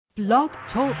Blog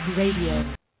Talk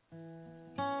Radio.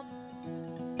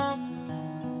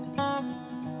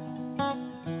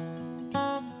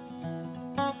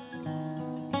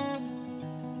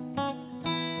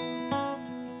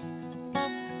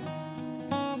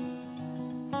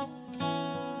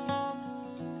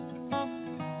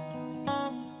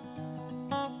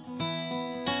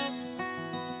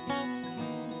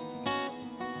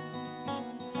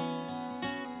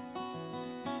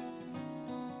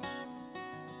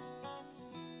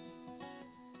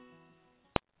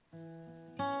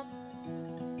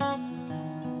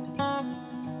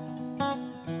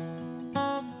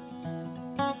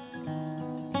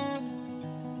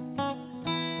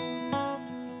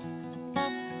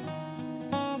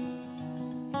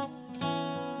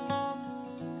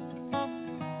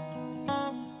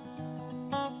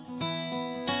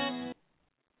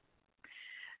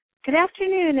 Good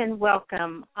afternoon and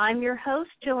welcome. I'm your host,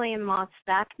 Jillian Maas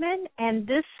Backman, and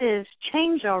this is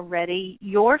Change Already,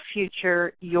 Your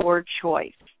Future, Your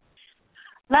Choice.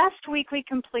 Last week we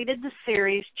completed the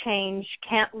series, Change,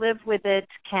 Can't Live With It,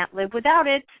 Can't Live Without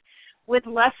It, with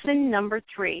lesson number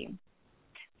 3,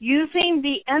 using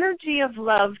the energy of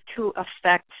love to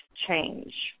affect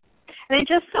change. And it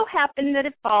just so happened that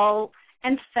it fell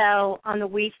on the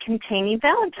week containing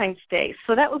Valentine's Day,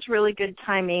 so that was really good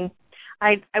timing.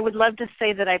 I would love to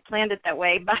say that I planned it that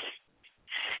way, but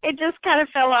it just kind of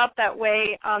fell out that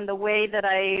way on the way that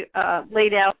I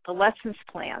laid out the lessons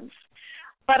plans.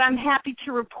 But I'm happy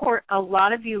to report a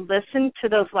lot of you listened to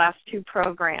those last 2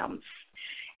 programs.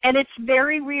 And it's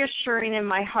very reassuring in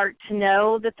my heart to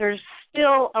know that there's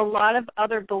still a lot of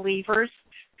other believers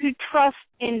who trust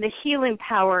in the healing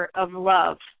power of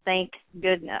love, thank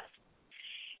goodness.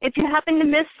 If you happen to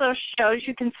miss those shows,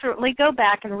 you can certainly go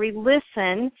back and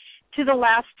re-listen to the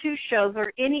last 2 shows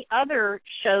or any other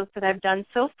shows that I've done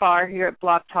so far here at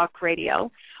Blog Talk Radio.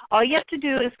 All you have to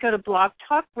do is go to Blog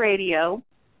Talk Radio,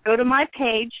 go to my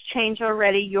page, Change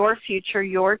Already, Your Future,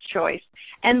 Your Choice,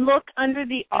 and look under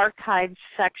the Archives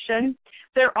section.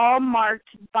 They're all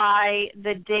marked by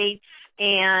the dates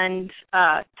and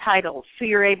titles, so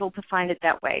you're able to find it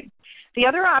that way. The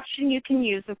other option you can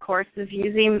use, of course, is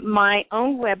using my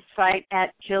own website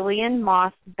at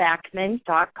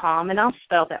JillianMaasBackman.com, and I'll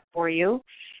spell that for you,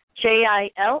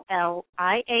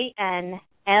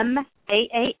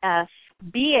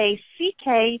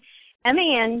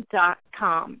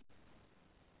 JillianMaasBackman.com.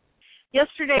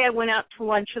 Yesterday I went out to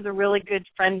lunch with a really good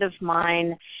friend of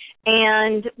mine,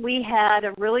 and we had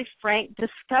a really frank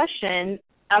discussion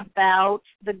about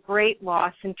the great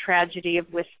loss and tragedy of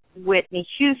Whitney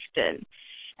Houston.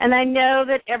 And I know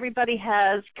that everybody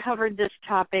has covered this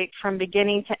topic from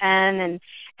beginning to end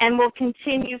and will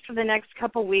continue for the next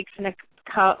couple weeks and,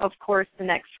 of course, the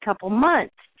next couple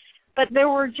months. But there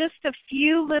were just a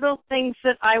few little things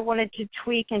that I wanted to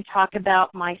tweak and talk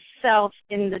about myself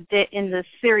in the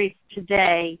series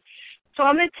today. So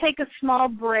I'm going to take a small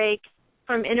break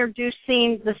from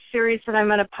introducing the series that I'm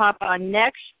going to pop on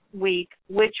next week,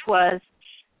 which was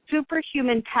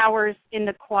Superhuman Powers in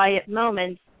the Quiet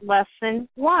Moments, Lesson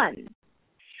 1.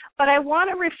 But I want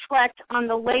to reflect on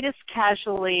the latest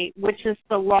casualty, which is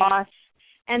the loss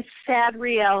and sad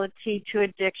reality to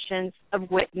addictions of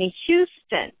Whitney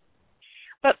Houston.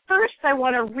 But first, I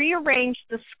want to rearrange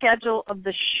the schedule of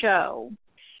the show.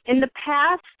 In the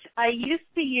past, I used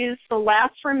to use the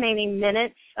last remaining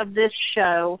minutes of this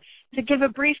show to give a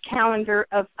brief calendar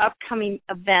of upcoming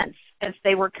events as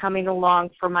they were coming along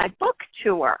for my book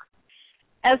tour.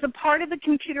 As a part of the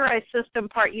computerized system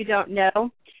part you don't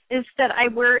know is that I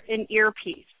wear an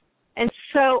earpiece. And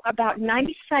so about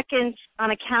 90 seconds on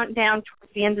a countdown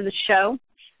towards the end of the show,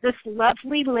 this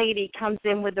lovely lady comes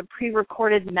in with a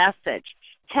pre-recorded message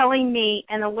telling me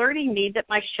and alerting me that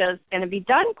my show's going to be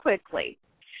done quickly.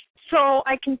 So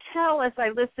I can tell as I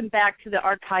listen back to the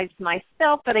archives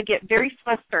myself that I get very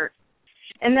flustered.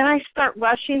 And then I start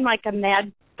rushing like a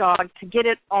mad dog to get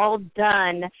it all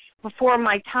done before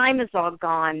my time is all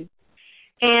gone.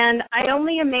 And I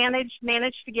only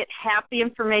managed to get half the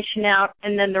information out,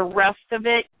 and then the rest of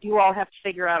it you all have to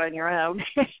figure out on your own.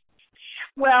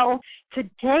 Well,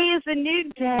 today is a new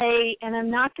day, and I'm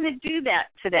not going to do that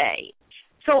today.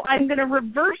 So I'm going to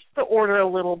reverse the order a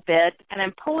little bit, and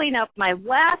I'm pulling up my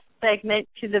last segment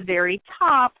to the very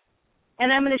top,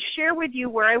 and I'm going to share with you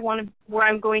where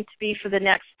I'm going to be for the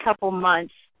next couple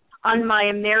months on my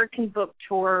American book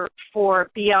tour for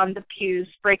Beyond the Pews,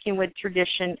 Breaking with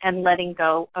Tradition and Letting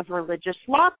Go of Religious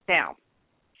Lockdown.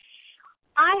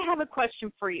 I have a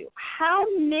question for you. How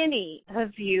many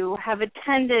of you have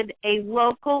attended a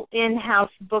local in-house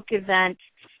book event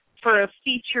for a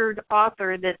featured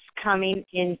author that's coming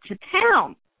into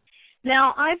town?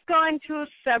 Now, I've gone to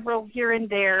several here and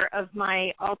there of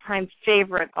my all-time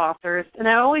favorite authors, and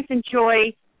I always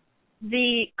enjoy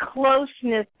the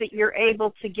closeness that you're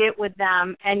able to get with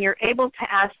them, and you're able to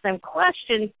ask them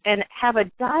questions and have a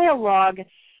dialogue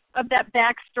of that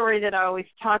backstory that I always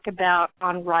talk about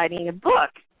on writing a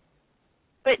book.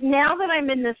 But now that I'm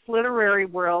in this literary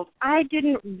world, I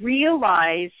didn't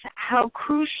realize how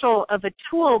crucial of a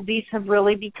tool these have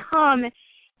really become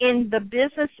in the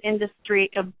business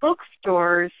industry of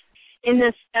bookstores in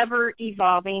this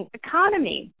ever-evolving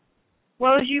economy.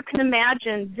 Well, as you can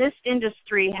imagine, this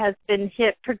industry has been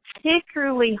hit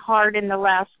particularly hard in the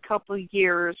last couple of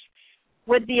years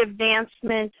with the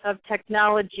advancement of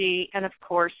technology and, of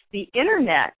course, the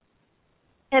Internet.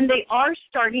 And they are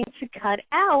starting to cut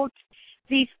out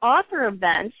these author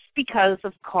events because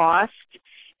of cost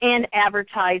and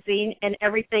advertising and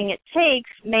everything it takes,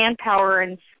 manpower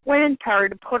and women power,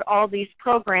 to put all these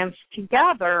programs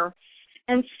together.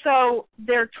 And so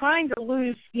they're trying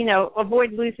to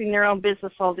avoid losing their own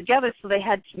business altogether, so they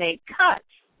had to make cuts.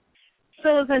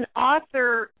 So as an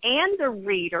author and a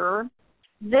reader,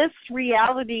 this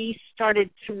reality started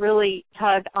to really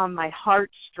tug on my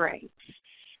heartstrings.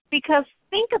 Because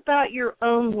think about your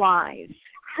own lives.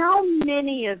 How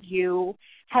many of you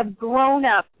have grown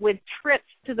up with trips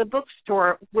to the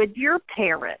bookstore with your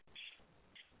parents?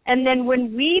 And then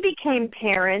when we became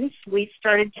parents, we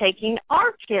started taking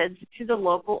our kids to the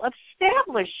local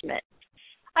establishment.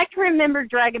 I can remember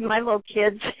dragging my little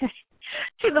kids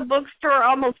to the bookstore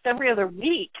almost every other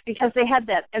week because they had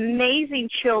that amazing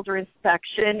children's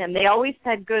section, and they always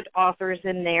had good authors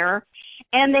in there.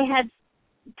 And they had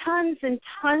tons and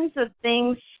tons of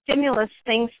things, stimulus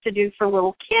things to do for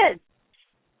little kids.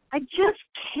 I just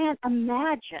can't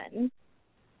imagine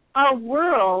a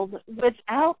world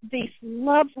without these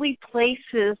lovely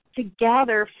places to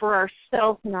gather for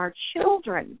ourselves and our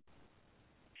children.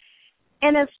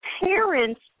 And as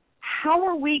parents, how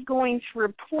are we going to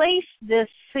replace this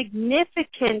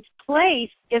significant place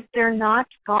if they're not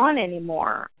gone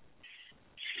anymore?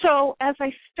 So as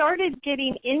I started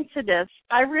getting into this,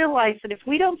 I realized that if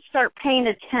we don't start paying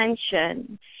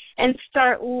attention and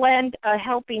start lend a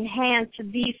helping hand to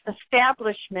these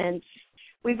establishments,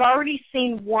 we've already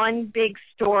seen one big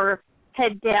store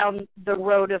head down the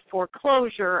road of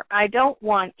foreclosure. I don't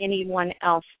want anyone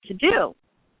else to do.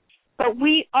 But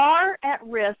we are at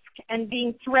risk and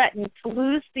being threatened to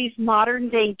lose these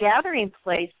modern-day gathering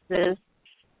places,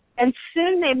 and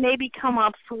soon they may become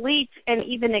obsolete and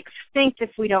even extinct if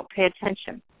we don't pay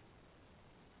attention.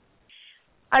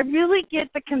 I really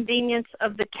get the convenience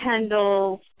of the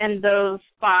Kindles and those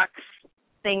box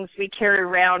things we carry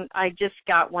around. I just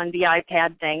got one, the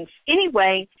iPad things.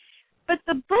 Anyway, but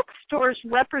the bookstores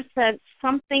represent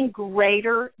something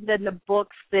greater than the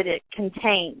books that it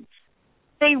contains.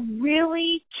 They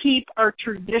really keep our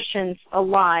traditions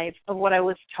alive of what I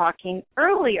was talking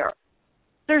earlier.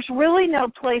 There's really no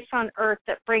place on earth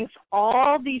that brings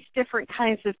all these different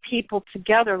kinds of people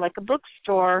together like a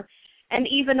bookstore and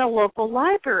even a local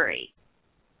library.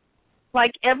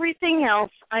 Like everything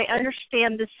else, I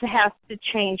understand this has to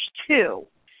change too.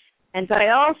 And I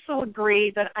also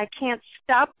agree that I can't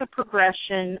stop the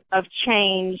progression of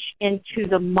change into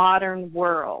the modern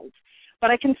world. But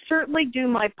I can certainly do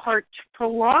my part to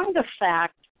prolong the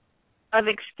fact of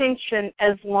extinction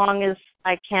as long as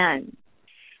I can.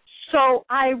 So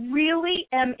I really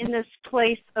am in this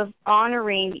place of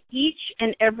honoring each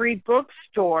and every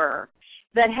bookstore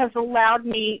that has allowed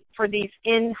me for these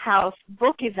in-house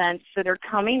book events that are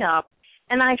coming up.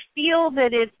 And I feel that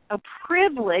it's a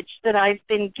privilege that I've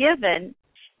been given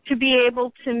to be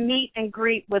able to meet and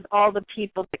greet with all the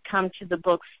people that come to the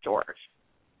bookstores.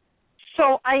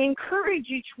 So I encourage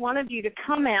each one of you to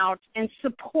come out and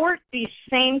support these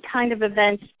same kind of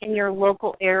events in your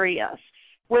local areas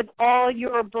with all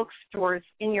your bookstores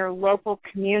in your local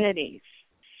communities.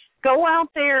 Go out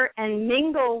there and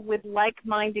mingle with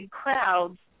like-minded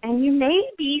crowds, and you may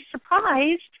be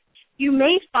surprised. You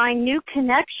may find new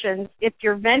connections if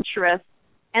you're venturous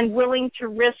and willing to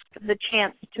risk the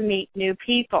chance to meet new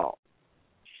people.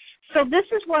 So this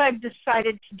is what I've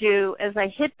decided to do as I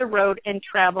hit the road and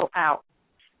travel out.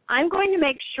 I'm going to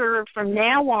make sure from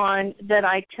now on that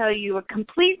I tell you a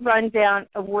complete rundown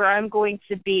of where I'm going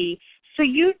to be so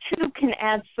you too can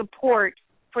add support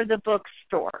for the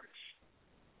bookstores.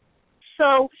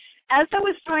 So as I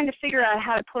was trying to figure out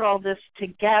how to put all this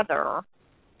together,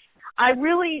 I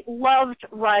really loved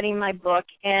writing my book,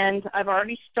 and I've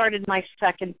already started my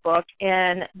second book,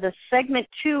 and the segment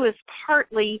 2 is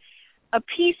partly a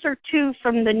piece or two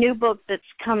from the new book that's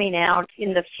coming out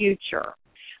in the future.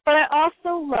 But I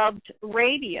also loved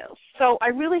radio, so I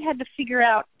really had to figure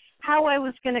out how I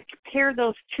was going to compare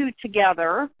those two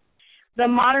together, the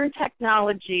modern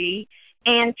technology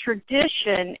and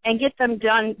tradition, and get them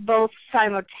done both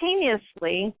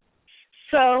simultaneously.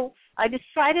 So I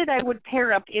decided I would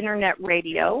pair up internet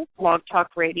radio, Blog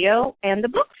Talk Radio, and the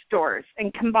bookstores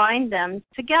and combine them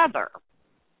together.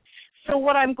 So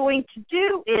what I'm going to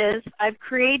do is I've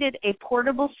created a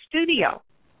portable studio,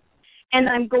 and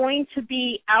I'm going to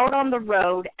be out on the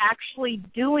road actually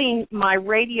doing my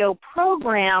radio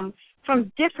program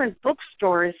from different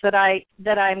bookstores that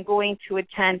I'm going to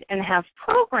attend and have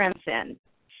programs in.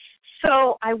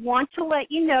 So I want to let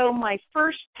you know my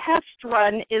first test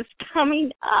run is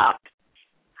coming up.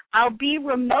 I'll be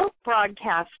remote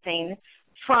broadcasting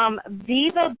from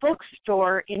Viva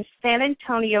Bookstore in San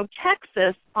Antonio,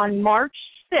 Texas on March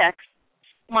 6th,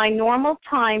 my normal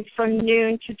time from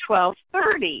noon to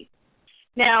 12:30.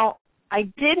 Now, I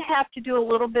did have to do a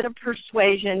little bit of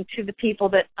persuasion to the people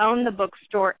that own the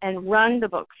bookstore and run the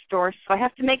bookstore, so I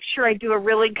have to make sure I do a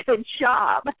really good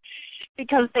job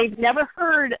because they've never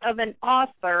heard of an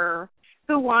author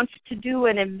who wants to do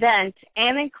an event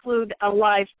and include a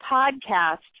live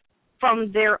podcast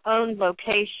from their own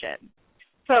location.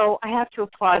 So I have to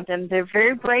applaud them. They're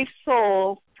very brave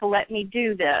souls to let me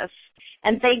do this,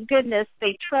 and thank goodness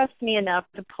they trust me enough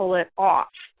to pull it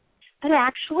off. But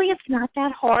actually, it's not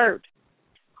that hard.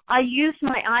 I use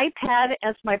my iPad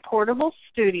as my portable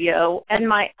studio and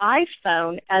my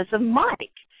iPhone as a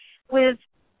mic. With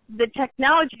the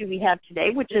technology we have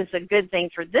today, which is a good thing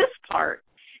for this part,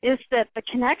 is that the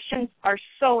connections are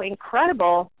so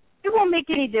incredible, it won't make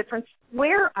any difference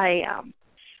where I am.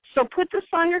 So put this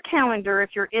on your calendar if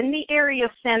you're in the area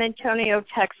of San Antonio,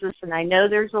 Texas, and I know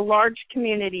there's a large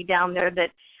community down there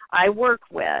that I work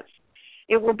with.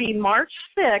 It will be March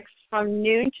 6th from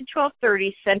noon to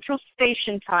 12:30 Central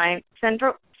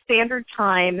Standard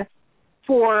Time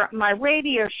for my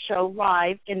radio show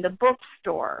live in the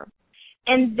bookstore.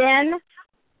 And then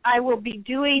I will be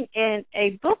doing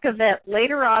a book event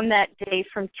later on that day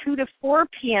from 2 to 4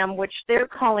 p.m., which they're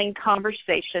calling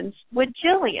Conversations with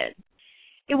Jillian.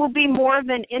 It will be more of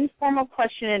an informal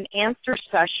question and answer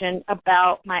session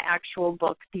about my actual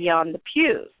book, Beyond the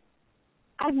Pews.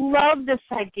 I love this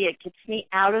idea. It gets me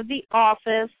out of the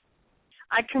office.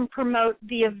 I can promote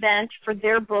the event for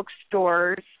their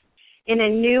bookstores in a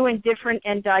new and different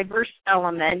and diverse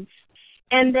element.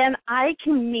 And then I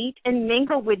can meet and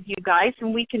mingle with you guys,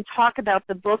 and we can talk about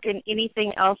the book and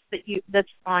anything else that's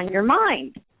on your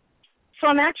mind. So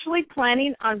I'm actually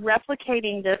planning on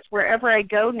replicating this wherever I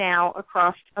go now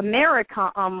across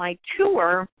America on my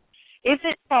tour, if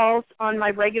it falls on my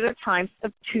regular times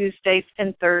of Tuesdays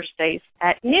and Thursdays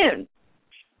at noon.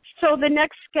 So the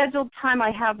next scheduled time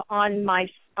I have on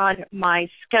my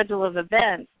schedule of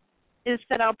events is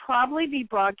that I'll probably be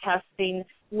broadcasting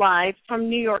live from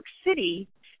New York City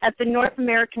at the North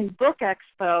American Book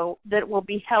Expo that will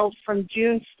be held from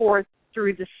June 4th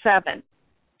through the 7th.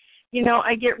 You know,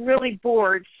 I get really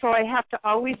bored, so I have to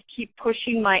always keep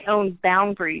pushing my own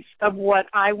boundaries of what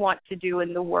I want to do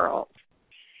in the world.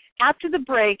 After the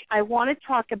break, I want to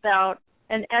talk about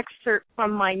an excerpt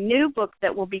from my new book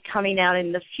that will be coming out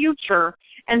in the future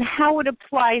and how it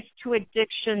applies to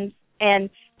addictions and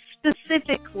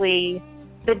specifically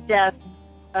the death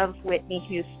of Whitney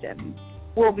Houston.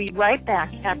 We'll be right back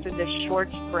after this short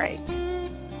break.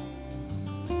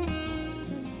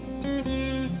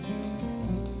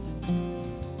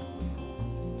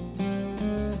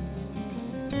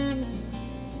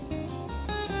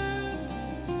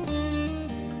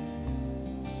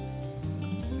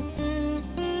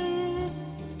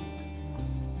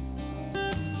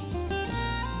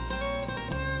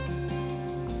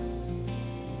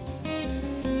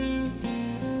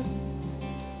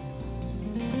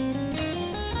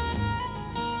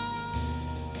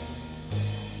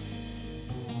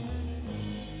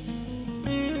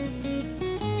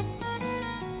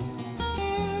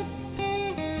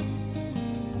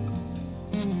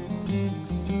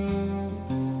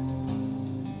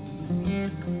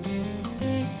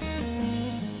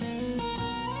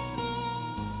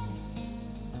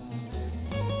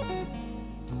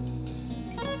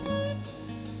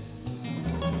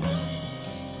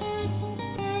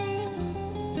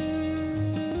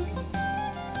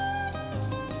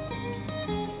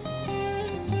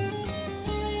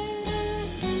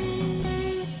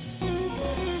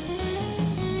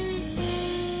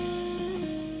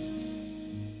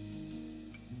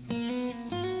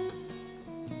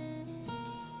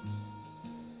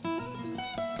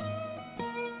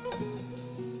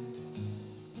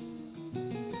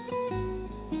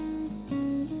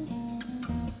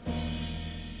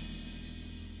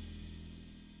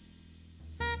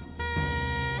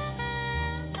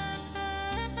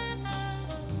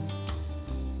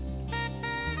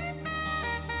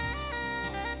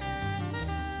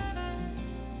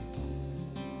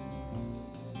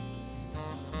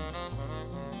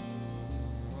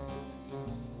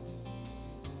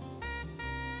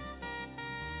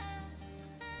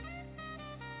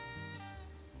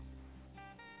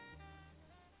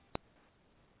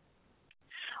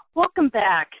 Welcome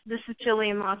back. This is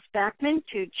Jillian Maas Backman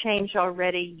to Change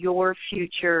Already, Your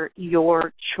Future,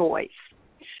 Your Choice.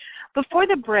 Before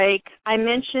the break, I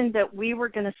mentioned that we were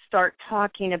going to start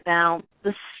talking about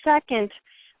the second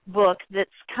book that's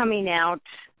coming out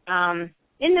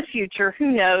in the future.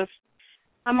 Who knows?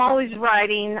 I'm always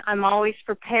writing. I'm always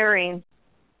preparing.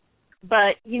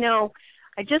 But,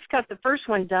 I just got the first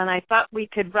one done. I thought we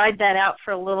could ride that out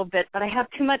for a little bit, but I have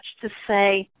too much to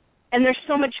say. And there's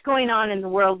so much going on in the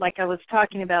world, like I was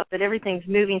talking about, that everything's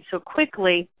moving so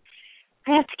quickly.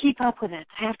 I have to keep up with it.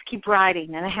 I have to keep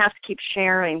writing, and I have to keep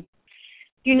sharing.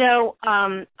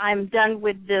 I'm done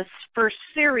with this first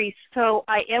series, so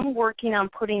I am working on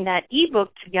putting that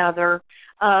ebook together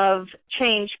of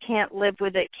Change, Can't Live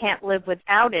With It, Can't Live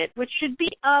Without It, which should be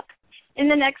up in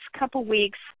the next couple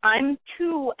weeks. I'm,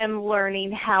 too, am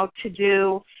learning how to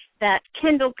do that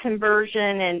Kindle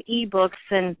conversion and ebooks,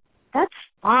 and that's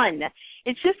fun.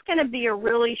 It's just going to be a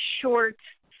really short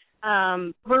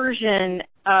version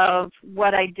of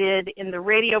what I did in the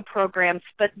radio programs,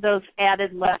 but those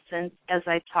added lessons, as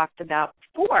I talked about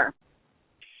before.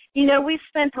 We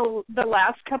spent the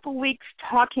last couple weeks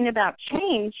talking about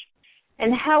change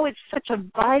and how it's such a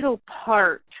vital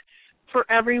part for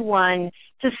everyone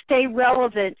to stay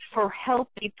relevant for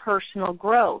healthy personal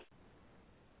growth.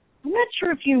 I'm not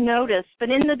sure if you noticed, but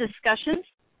in the discussions,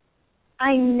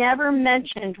 I never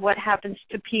mentioned what happens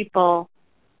to people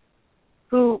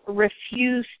who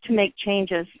refuse to make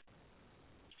changes.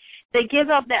 They give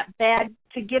up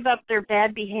their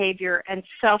bad behavior and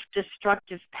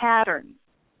self-destructive patterns.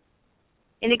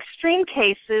 In extreme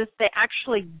cases, they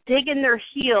actually dig in their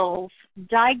heels,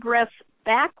 digress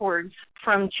backwards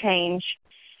from change,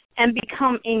 and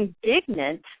become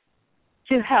indignant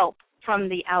to help from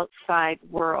the outside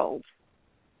world.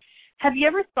 Have you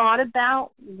ever thought about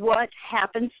what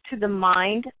happens to the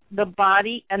mind, the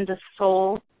body, and the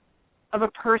soul of a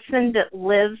person that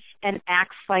lives and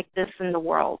acts like this in the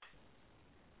world?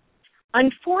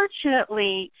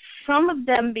 Unfortunately, some of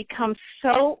them become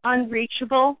so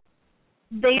unreachable,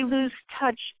 they lose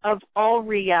touch of all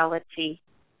reality.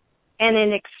 And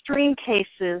in extreme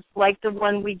cases, like the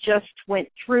one we just went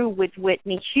through with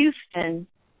Whitney Houston,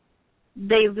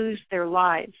 they lose their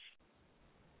lives.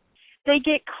 They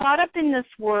get caught up in this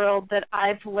world that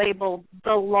I've labeled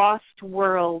the lost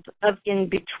world of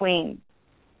in-between.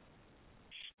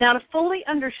 Now, to fully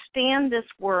understand this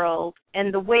world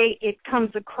and the way it comes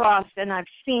across, and I've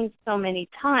seen so many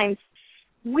times,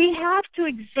 we have to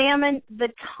examine the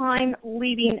time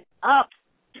leading up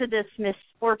to this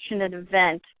misfortunate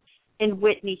event in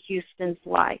Whitney Houston's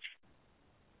life.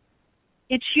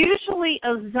 It's usually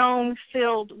a zone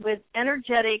filled with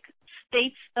energetic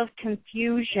states of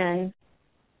confusion,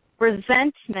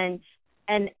 resentment,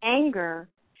 and anger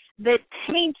that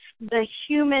taints the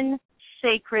human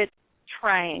sacred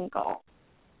triangle.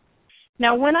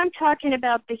 Now, when I'm talking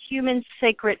about the human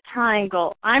sacred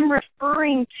triangle, I'm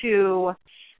referring to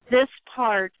this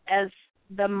part as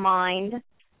the mind,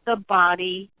 the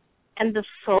body, and the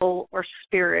soul or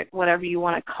spirit, whatever you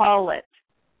want to call it.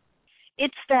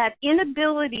 It's that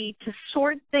inability to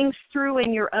sort things through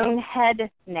in your own head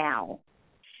now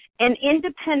and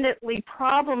independently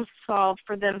problem solve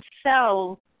for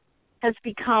themselves has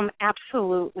become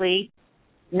absolutely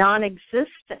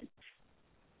non-existent.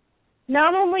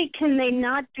 Not only can they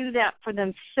not do that for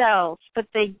themselves, but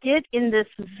they get in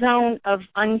this zone of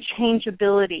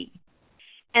unchangeability,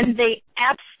 and they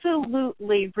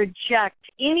absolutely reject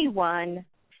anyone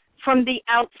from the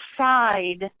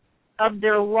outside of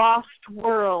their lost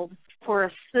world for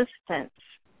assistance.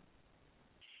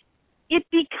 It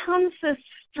becomes a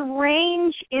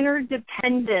strange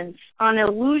interdependence on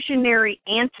illusionary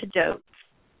antidotes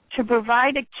to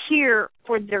provide a cure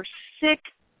for their sick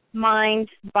mind,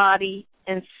 body,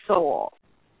 and soul.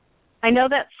 I know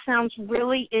that sounds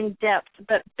really in-depth,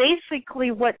 but basically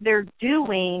what they're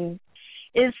doing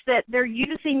is that they're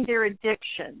using their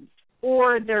addictions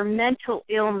or their mental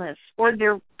illness or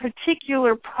their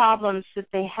particular problems that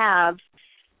they have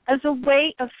as a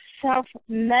way of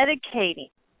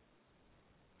self-medicating.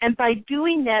 And by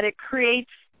doing that, it creates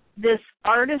this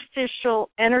artificial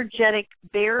energetic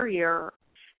barrier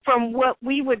from what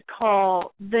we would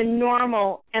call the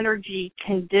normal energy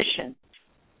conditions.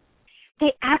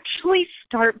 They actually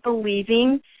start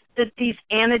believing that these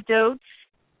antidotes,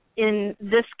 in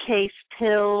this case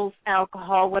pills,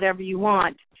 alcohol, whatever you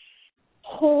want,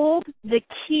 hold the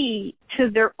key to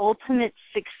their ultimate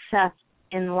success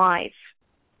in life.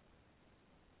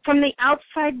 From the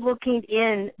outside looking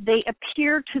in, they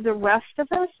appear to the rest of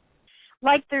us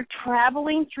like they're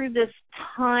traveling through this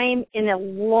time in a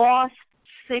lost,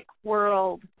 sick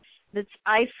world that's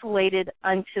isolated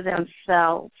unto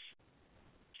themselves.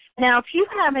 Now, if you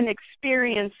haven't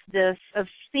experienced this, of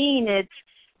seeing it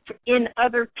in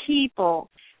other people,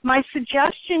 my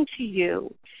suggestion to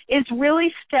you is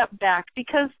really step back,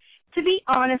 because to be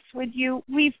honest with you,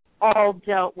 we've all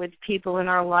dealt with people in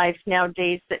our lives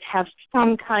nowadays that have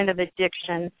some kind of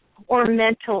addiction or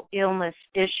mental illness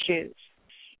issues.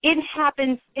 It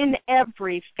happens in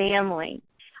every family.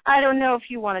 I don't know if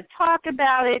you want to talk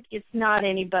about it. It's not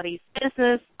anybody's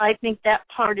business. I think that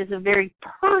part is a very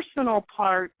personal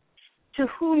part to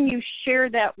whom you share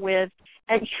that with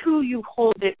and who you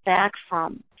hold it back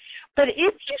from. But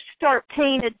if you start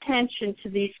paying attention to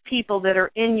these people that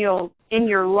are in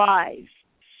your lives,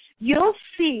 you'll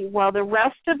see while the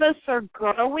rest of us are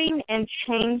growing and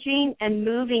changing and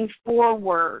moving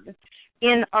forward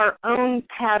in our own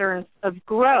patterns of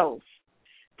growth,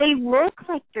 they look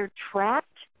like they're trapped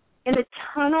in a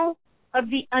tunnel of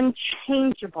the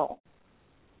unchangeable.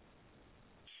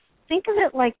 Think of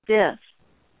it like this.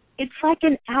 It's like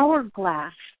an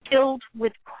hourglass filled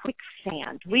with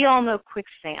quicksand. We all know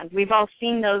quicksand. We've all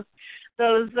seen those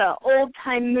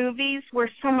old-time movies where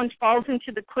someone falls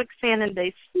into the quicksand and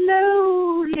they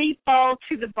slowly fall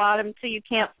to the bottom so you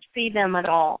can't see them at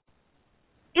all.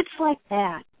 It's like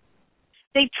that.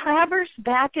 They traverse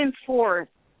back and forth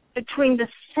between the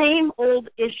same old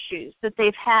issues that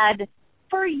they've had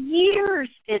for years,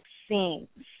 it seems,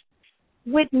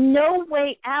 with no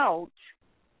way out,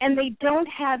 and they don't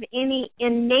have any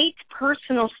innate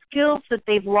personal skills that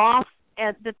they've lost,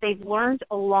 that they've learned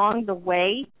along the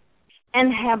way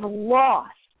and have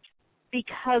lost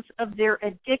because of their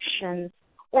addictions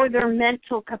or their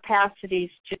mental capacities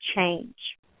to change.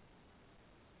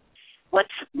 What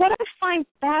I find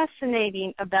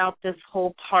fascinating about this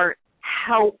whole part,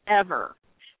 however,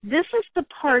 this is the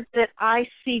part that I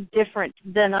see different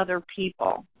than other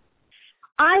people.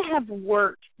 I have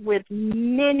worked with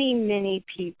many, many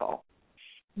people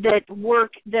that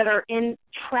are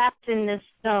trapped in this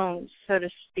zone, so to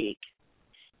speak.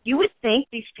 You would think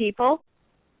these people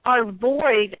are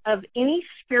void of any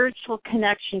spiritual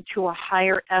connection to a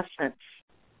higher essence.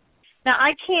 Now,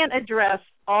 I can't address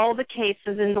all the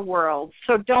cases in the world,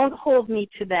 so don't hold me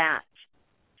to that.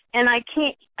 And I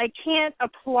can't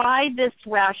apply this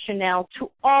rationale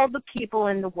to all the people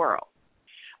in the world.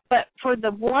 But for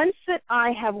the ones that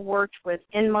I have worked with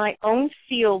in my own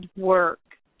field work,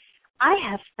 I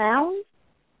have found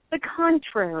the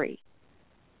contrary.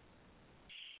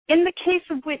 In the case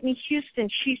of Whitney Houston,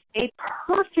 she's a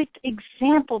perfect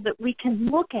example that we can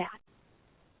look at.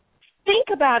 Think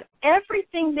about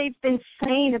everything they've been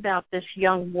saying about this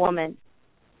young woman.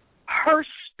 Her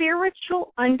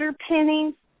spiritual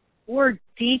underpinnings were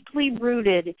deeply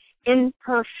rooted in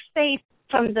her faith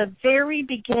from the very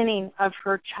beginning of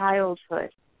her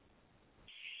childhood.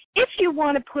 If you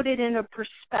want to put it in a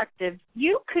perspective,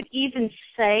 you could even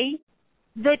say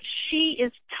that she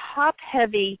is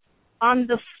top-heavy on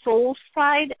the soul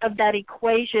side of that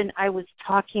equation I was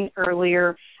talking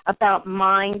earlier about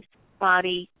mind,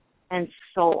 body, and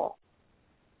soul.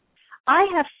 I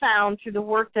have found through the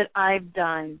work that I've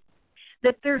done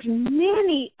that there's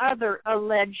many other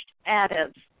alleged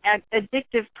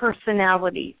addictive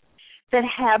personalities that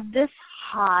have this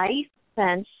high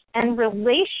sense and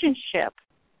relationship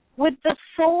with the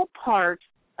soul part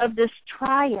of this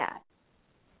triad.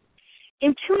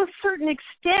 And to a certain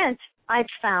extent, I've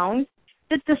found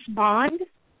that this bond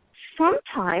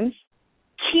sometimes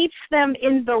keeps them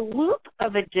in the loop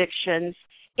of addictions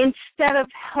instead of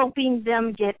helping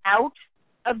them get out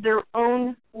of their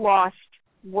own lost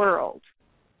world.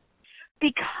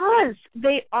 Because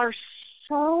they are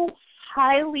so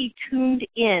highly tuned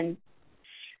in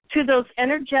to those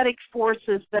energetic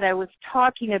forces that I was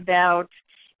talking about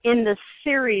in the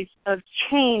series of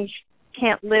Change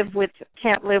Can't Live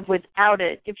Without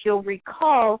It. If you'll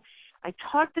recall, I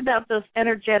talked about those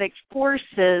energetic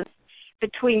forces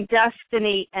between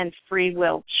destiny and free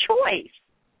will choice.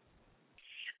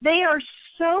 They are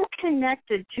so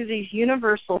connected to these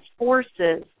universal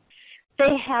forces,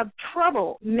 they have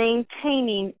trouble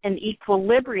maintaining an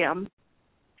equilibrium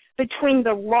between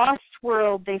the lost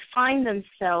world they find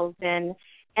themselves in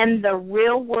and the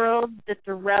real world that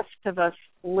the rest of us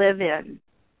live in.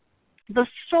 The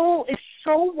soul is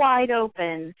so wide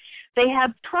open, they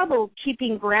have trouble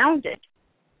keeping grounded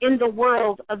in the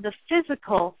world of the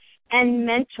physical and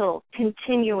mental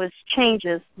continuous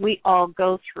changes we all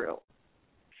go through.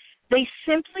 They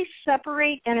simply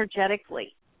separate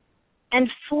energetically and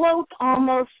float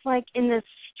almost like in this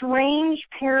strange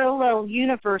parallel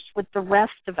universe with the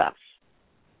rest of us.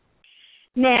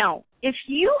 Now, if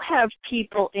you have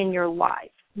people in your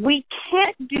life We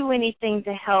can't do anything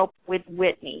to help with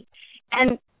Whitney.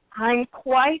 And I'm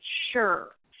quite sure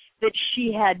that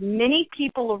she had many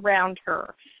people around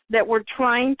her that were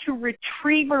trying to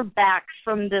retrieve her back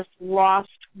from this lost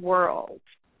world.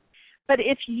 But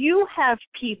if you have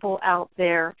people out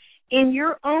there in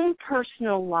your own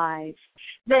personal lives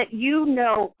that you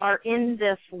know are in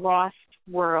this lost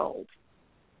world,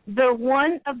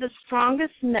 one of the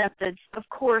strongest methods, of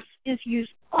course, is use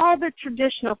all the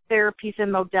traditional therapies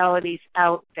and modalities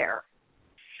out there.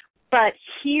 But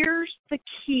here's the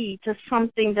key to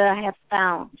something that I have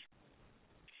found.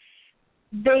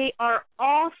 They are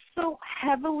also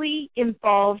heavily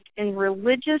involved in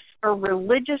religious or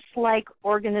religious-like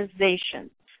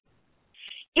organizations.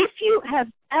 If you have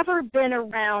ever been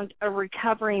around a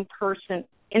recovering person,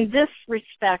 in this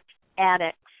respect,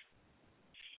 addicts,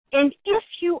 and if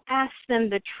you ask them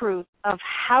the truth of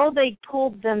how they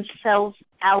pulled themselves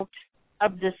out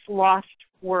of this lost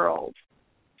world,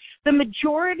 the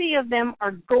majority of them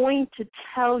are going to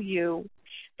tell you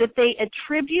that they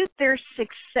attribute their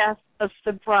success of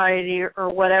sobriety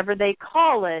or whatever they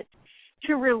call it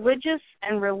to religious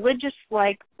and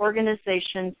religious-like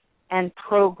organizations and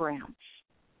programs.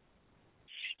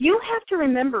 You have to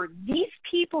remember, these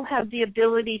people have the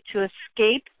ability to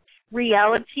escape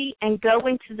reality and go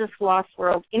into this lost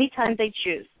world anytime they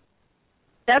choose.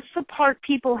 That's the part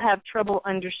people have trouble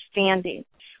understanding.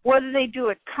 Whether they do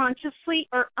it consciously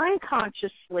or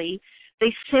unconsciously,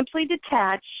 they simply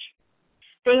detach,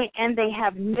 and they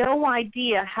have no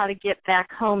idea how to get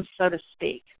back home, so to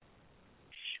speak.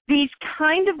 These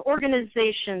kind of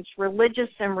organizations, religious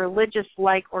and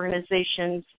religious-like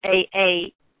organizations,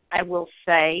 AA, I will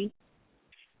say,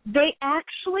 they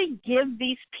actually give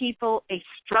these people a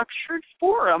structured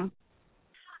forum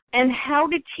and how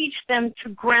to teach them to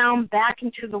ground back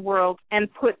into the world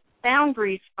and put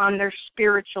boundaries on their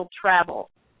spiritual travel,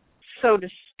 so to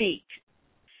speak.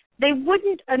 They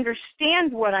wouldn't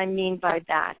understand what I mean by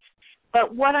that,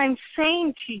 but what I'm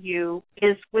saying to you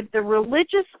is with the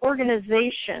religious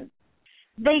organization,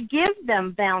 they give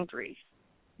them boundaries.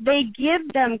 They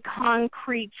give them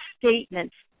concrete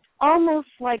statements, almost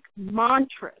like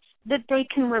mantras that they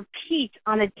can repeat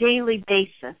on a daily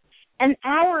basis, an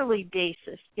hourly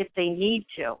basis if they need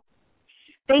to.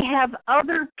 They have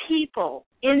other people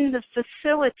in the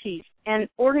facilities and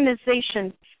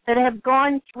organizations that have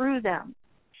gone through them.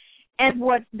 And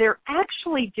what they're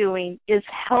actually doing is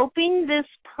helping this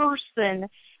person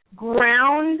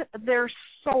ground their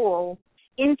soul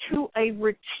into a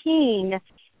routine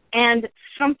and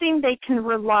something they can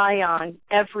rely on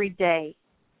every day.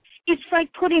 It's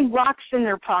like putting rocks in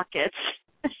their pockets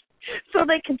so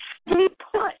they can stay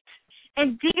put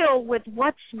and deal with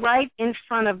what's right in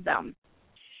front of them.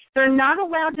 They're not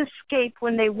allowed to escape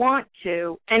when they want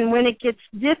to and when it gets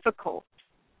difficult.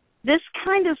 This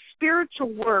kind of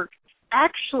spiritual work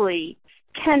actually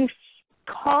can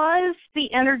cause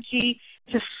the energy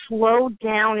to slow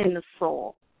down in the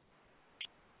soul.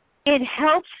 It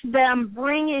helps them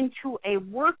bring into a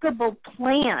workable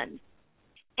plan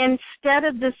instead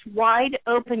of this wide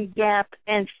open gap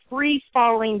and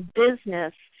free-falling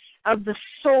business of the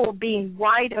soul being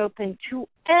wide open to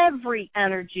every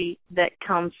energy that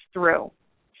comes through.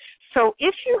 So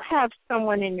if you have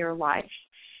someone in your life,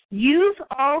 use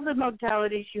all the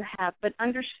modalities you have, but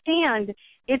understand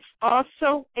it's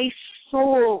also a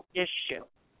soul issue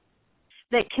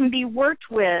that can be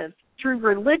worked with through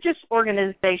religious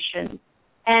organizations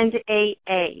and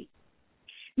AA.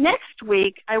 Next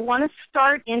week, I want to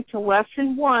start into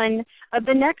lesson 1 of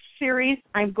the next series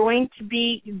I'm going to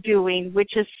be doing,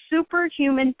 which is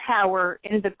Superhuman Power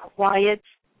in the Quiet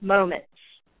Moments.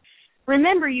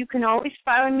 Remember, you can always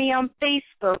follow me on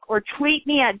Facebook or tweet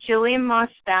me at Jillian Maas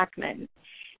Backman.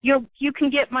 You can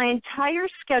get my entire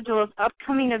schedule of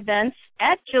upcoming events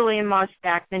at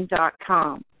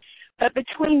JillianMaasBackman.com. But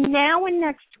between now and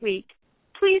next week,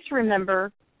 please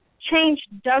remember, change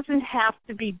doesn't have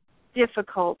to be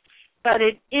difficult, but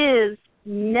it is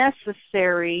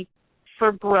necessary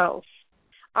for growth.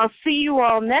 I'll see you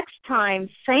all next time,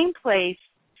 same place,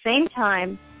 same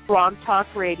time, Blog Talk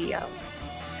Radio.